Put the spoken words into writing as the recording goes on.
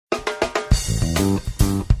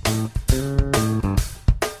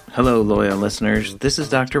Hello, loyal listeners. This is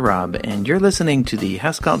Dr. Rob, and you're listening to the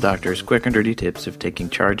House Call Doctor's Quick and Dirty Tips of Taking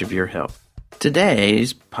Charge of Your Health.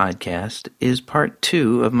 Today's podcast is part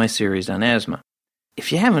 2 of my series on asthma.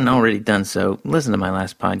 If you haven't already done so, listen to my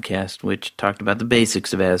last podcast, which talked about the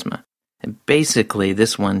basics of asthma. And basically,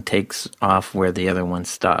 this one takes off where the other one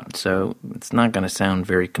stopped, so it's not going to sound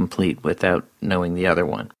very complete without knowing the other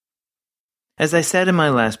one. As I said in my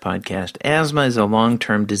last podcast, asthma is a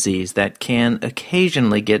long-term disease that can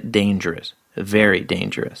occasionally get dangerous, very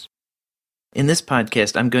dangerous. In this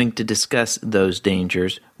podcast, I'm going to discuss those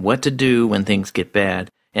dangers, what to do when things get bad,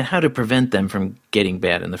 and how to prevent them from getting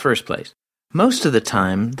bad in the first place. Most of the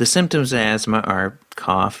time, the symptoms of asthma are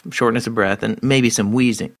cough, shortness of breath, and maybe some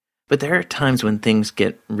wheezing. But there are times when things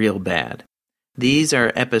get real bad. These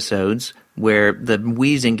are episodes where the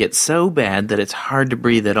wheezing gets so bad that it's hard to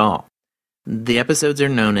breathe at all. The episodes are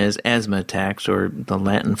known as asthma attacks, or the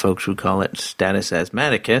Latin folks would call it status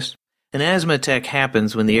asthmaticus. An asthma attack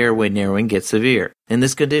happens when the airway narrowing gets severe. In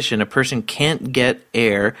this condition, a person can't get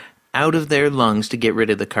air out of their lungs to get rid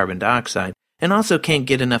of the carbon dioxide, and also can't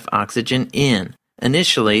get enough oxygen in.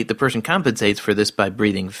 Initially, the person compensates for this by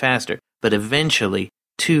breathing faster, but eventually,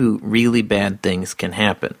 2 really bad things can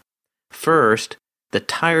happen. First, the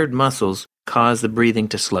tired muscles cause the breathing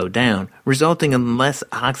to slow down, resulting in less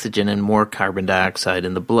oxygen and more carbon dioxide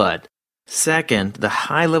in the blood. Second, the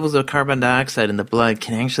high levels of carbon dioxide in the blood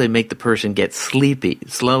can actually make the person get sleepy,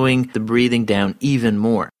 slowing the breathing down even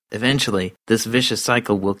more. Eventually, this vicious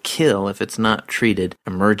cycle will kill if it's not treated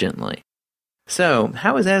emergently. So,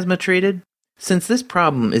 how is asthma treated? Since this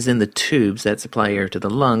problem is in the tubes that supply air to the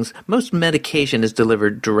lungs, most medication is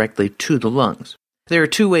delivered directly to the lungs. There are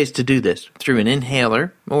 2 ways to do this, through an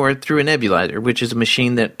inhaler or through a nebulizer, which is a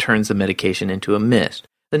machine that turns the medication into a mist.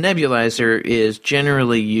 The nebulizer is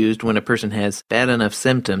generally used when a person has bad enough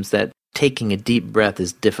symptoms that taking a deep breath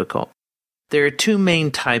is difficult. There are 2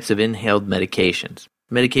 main types of inhaled medications: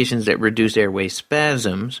 medications that reduce airway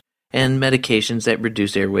spasms and medications that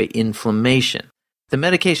reduce airway inflammation. The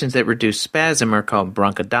medications that reduce spasm are called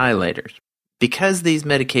bronchodilators. Because these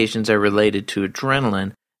medications are related to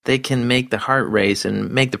adrenaline, they can make the heart race and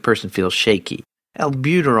make the person feel shaky.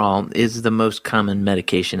 Albuterol is the most common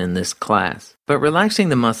medication in this class. But relaxing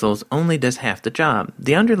the muscles only does half the job.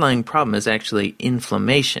 The underlying problem is actually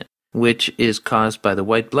inflammation, which is caused by the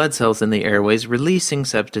white blood cells in the airways releasing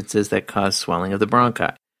substances that cause swelling of the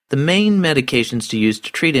bronchi. The main medications to use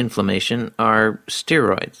to treat inflammation are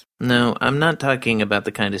steroids. No, I'm not talking about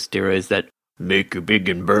the kind of steroids that make you big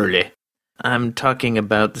and burly. I'm talking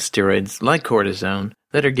about the steroids like cortisone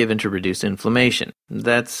that are given to reduce inflammation.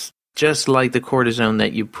 That's just like the cortisone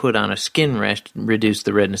that you put on a skin rash to reduce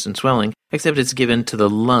the redness and swelling, except it's given to the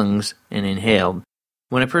lungs and inhaled.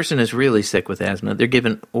 When a person is really sick with asthma, they're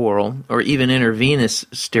given oral or even intravenous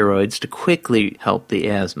steroids to quickly help the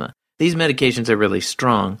asthma. These medications are really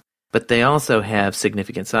strong, but they also have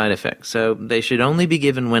significant side effects, so they should only be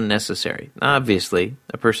given when necessary. Obviously,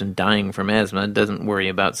 a person dying from asthma doesn't worry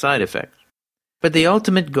about side effects. But the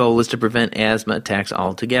ultimate goal is to prevent asthma attacks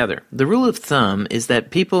altogether. The rule of thumb is that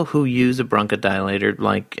people who use a bronchodilator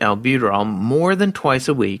like albuterol more than twice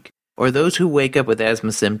a week, or those who wake up with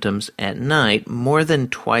asthma symptoms at night more than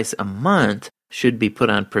twice a month, should be put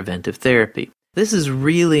on preventive therapy. This is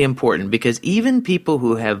really important because even people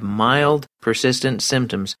who have mild, persistent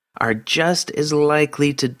symptoms are just as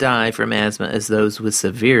likely to die from asthma as those with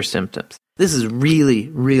severe symptoms. This is really,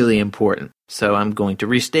 really important, so I'm going to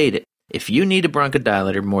restate it. If you need a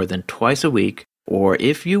bronchodilator more than twice a week, or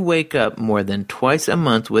if you wake up more than twice a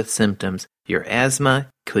month with symptoms, your asthma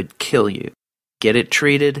could kill you. Get it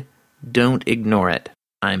treated. Don't ignore it.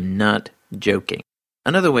 I'm not joking.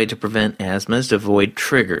 Another way to prevent asthma is to avoid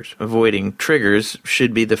triggers. Avoiding triggers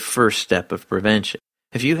should be the first step of prevention.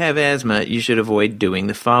 If you have asthma, you should avoid doing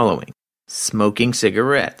the following: smoking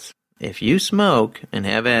cigarettes. If you smoke and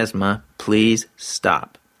have asthma, please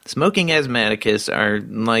stop. Smoking asthmaticus are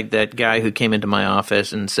like that guy who came into my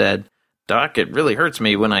office and said, "Doc, it really hurts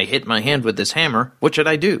me when I hit my hand with this hammer. What should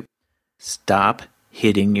I do?" Stop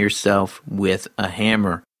hitting yourself with a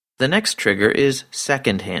hammer. The next trigger is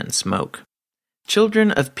secondhand smoke.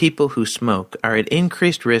 Children of people who smoke are at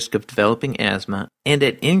increased risk of developing asthma and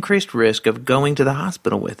at increased risk of going to the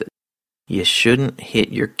hospital with it. You shouldn't hit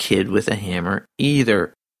your kid with a hammer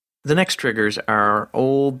either. The next triggers are our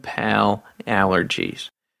old pal allergies.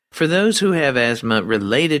 For those who have asthma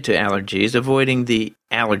related to allergies, avoiding the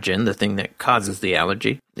allergen, the thing that causes the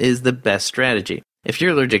allergy, is the best strategy. If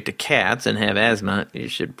you're allergic to cats and have asthma, you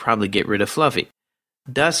should probably get rid of Fluffy.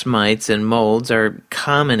 Dust mites and molds are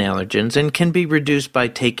common allergens and can be reduced by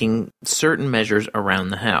taking certain measures around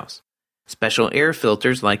the house. Special air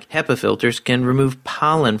filters like HEPA filters can remove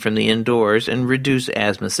pollen from the indoors and reduce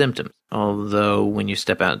asthma symptoms, although when you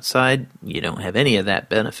step outside, you don't have any of that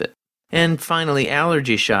benefit. And finally,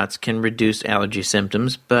 allergy shots can reduce allergy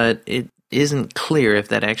symptoms, but it isn't clear if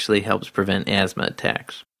that actually helps prevent asthma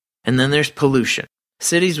attacks. And then there's pollution.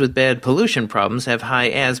 Cities with bad pollution problems have high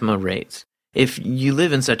asthma rates. If you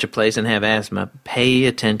live in such a place and have asthma, pay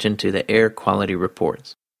attention to the air quality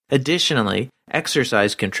reports. Additionally,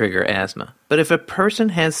 exercise can trigger asthma. But if a person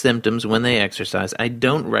has symptoms when they exercise, I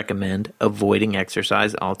don't recommend avoiding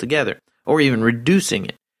exercise altogether, or even reducing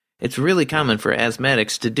it. It's really common for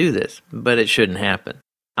asthmatics to do this, but it shouldn't happen.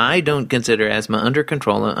 I don't consider asthma under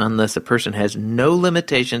control unless a person has no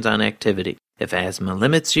limitations on activity. If asthma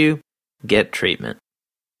limits you, get treatment.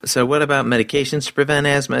 So what about medications to prevent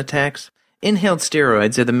asthma attacks? Inhaled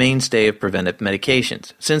steroids are the mainstay of preventive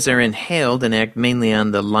medications. Since they're inhaled and act mainly on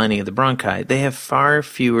the lining of the bronchi, they have far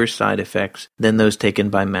fewer side effects than those taken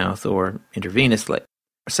by mouth or intravenously.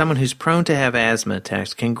 Someone who's prone to have asthma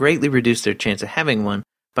attacks can greatly reduce their chance of having one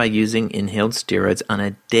by using inhaled steroids on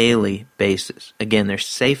a daily basis. Again, they're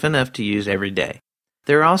safe enough to use every day.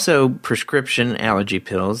 There are also prescription allergy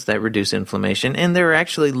pills that reduce inflammation, and there are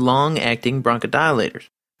actually long-acting bronchodilators.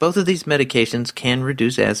 Both of these medications can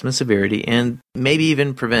reduce asthma severity and maybe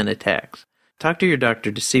even prevent attacks. Talk to your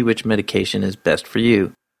doctor to see which medication is best for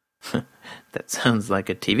you. That sounds like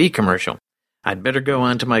a TV commercial. I'd better go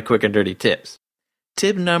on to my quick and dirty tips.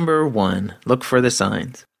 Tip number 1, look for the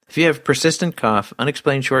signs. If you have persistent cough,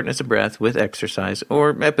 unexplained shortness of breath with exercise,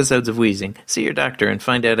 or episodes of wheezing, see your doctor and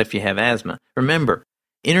find out if you have asthma. Remember,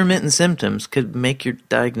 intermittent symptoms could make your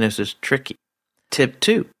diagnosis tricky. Tip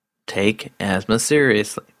 2. Take asthma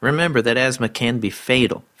seriously. Remember that asthma can be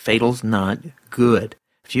fatal. Fatal's not good.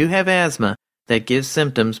 If you have asthma that gives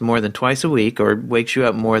symptoms more than twice a week or wakes you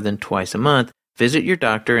up more than twice a month, visit your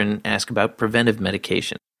doctor and ask about preventive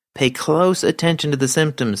medication. Pay close attention to the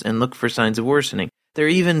symptoms and look for signs of worsening. There are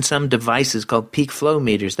even some devices called peak flow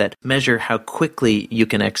meters that measure how quickly you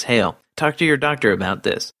can exhale. Talk to your doctor about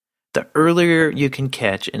this. The earlier you can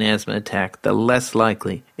catch an asthma attack, the less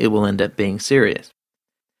likely it will end up being serious.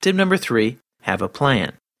 Tip number 3, have a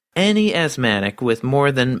plan. Any asthmatic with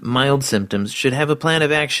more than mild symptoms should have a plan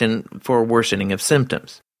of action for worsening of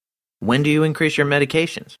symptoms. When do you increase your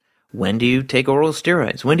medications? When do you take oral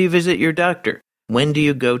steroids? When do you visit your doctor? When do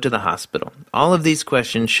you go to the hospital? All of these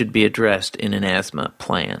questions should be addressed in an asthma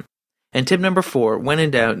plan. And tip number 4, when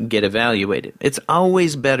in doubt, get evaluated. It's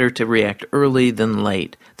always better to react early than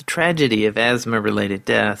late. The tragedy of asthma-related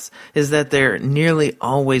deaths is that they're nearly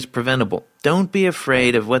always preventable. Don't be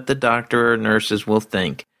afraid of what the doctor or nurses will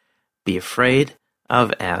think. Be afraid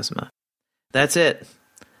of asthma. That's it.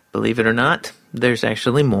 Believe it or not, there's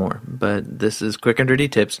actually more, but this is quick and dirty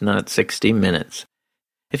tips, not 60 minutes.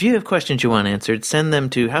 If you have questions you want answered, send them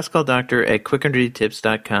to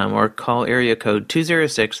housecalldoctor@quickanddirtytips.com or call area code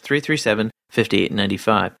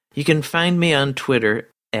 206-337-5895. You can find me on Twitter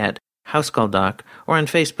at HouseCallDoc or on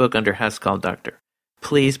Facebook under HouseCallDoctor.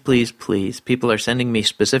 Please, please, please, people are sending me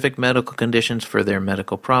specific medical conditions for their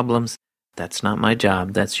medical problems. That's not my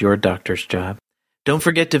job. That's your doctor's job. Don't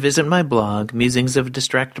forget to visit my blog, Musings of a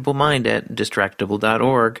Distractible Mind, at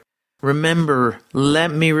distractible.org. Remember, let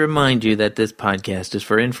me remind you that this podcast is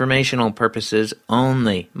for informational purposes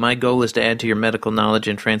only. My goal is to add to your medical knowledge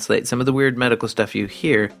and translate some of the weird medical stuff you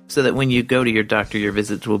hear so that when you go to your doctor, your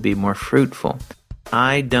visits will be more fruitful.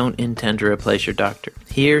 I don't intend to replace your doctor.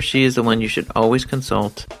 He or she is the one you should always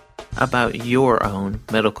consult about your own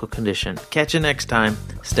medical condition. Catch you next time.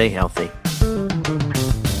 Stay healthy.